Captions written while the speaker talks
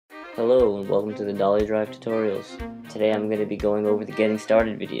Hello and welcome to the DollyDrive tutorials. Today I'm going to be going over the getting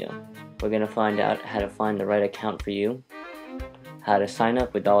started video. We're going to find out how to find the right account for you, how to sign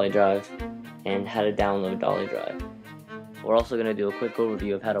up with DollyDrive, and how to download DollyDrive. We're also going to do a quick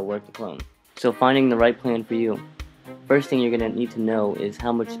overview of how to work the clone. So finding the right plan for you. First thing you're going to need to know is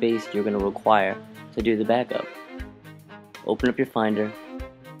how much space you're going to require to do the backup. Open up your Finder,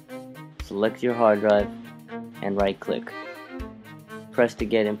 select your hard drive, and right click. Press the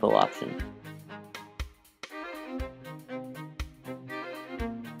Get Info option.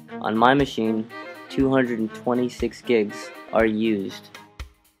 On my machine, 226 gigs are used.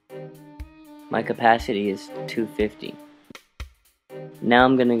 My capacity is 250. Now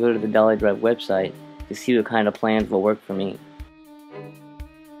I'm going to go to the DollyDrive website to see what kind of plans will work for me.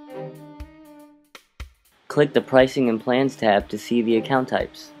 Click the Pricing and Plans tab to see the account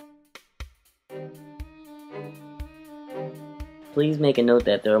types. Please make a note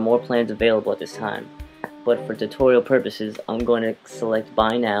that there are more plans available at this time, but for tutorial purposes, I'm going to select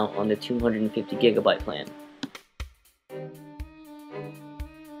Buy Now on the 250 GB plan.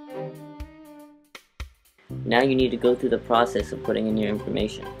 Now you need to go through the process of putting in your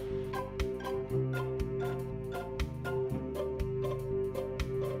information.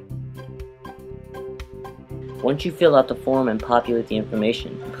 Once you fill out the form and populate the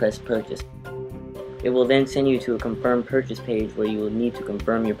information, press Purchase. It will then send you to a confirm purchase page where you will need to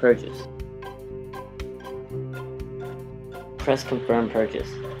confirm your purchase. Press Confirm Purchase.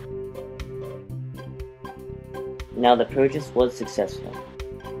 Now the purchase was successful.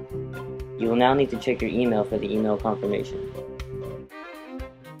 You will now need to check your email for the email confirmation.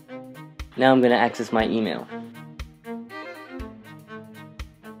 Now I'm going to access my email.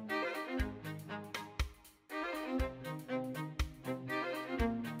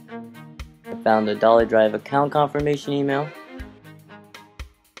 I found the DollyDrive account confirmation email.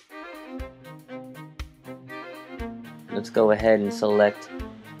 Let's go ahead and select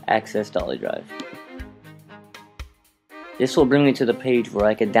Access DollyDrive. This will bring me to the page where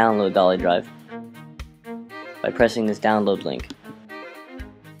I can download DollyDrive by pressing this download link.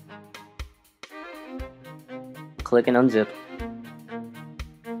 Click and unzip.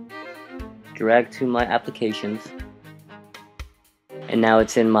 Drag to my applications. And now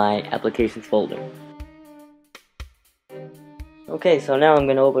it's in my applications folder. Okay, so now I'm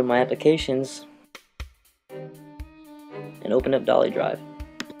going to open my applications and open up DollyDrive.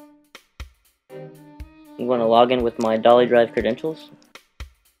 I'm going to log in with my DollyDrive credentials.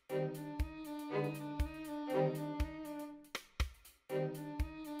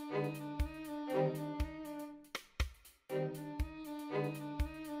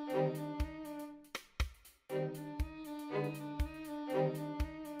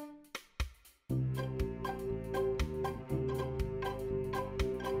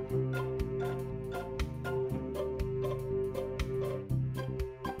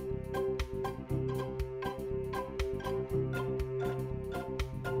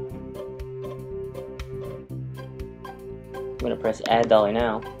 I'm going to press Add Dolly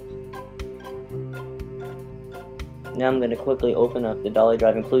now. Now I'm going to quickly open up the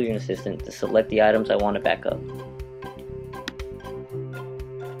DollyDrive Inclusion Assistant to select the items I want to back up.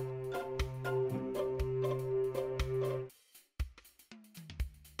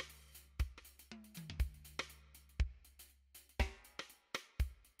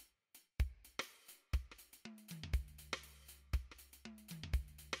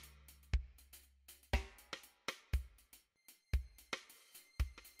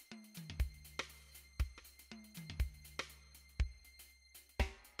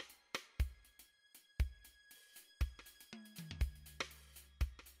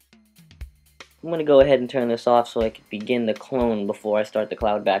 I'm going to go ahead and turn this off so I can begin the clone before I start the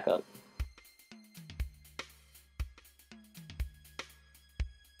cloud backup.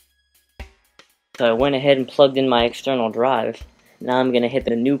 So I went ahead and plugged in my external drive. Now I'm going to hit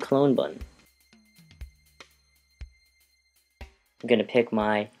the new clone button. I'm going to pick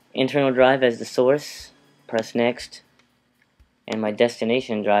my internal drive as the source, press next, and my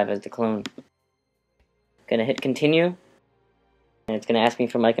destination drive as the clone. I'm going to hit continue, and it's going to ask me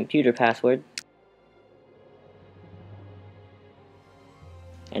for my computer password.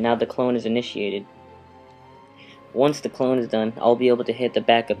 And now the clone is initiated. Once the clone is done, I'll be able to hit the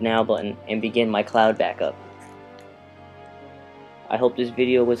Backup Now button and begin my cloud backup. I hope this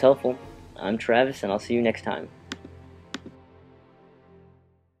video was helpful. I'm Travis, and I'll see you next time.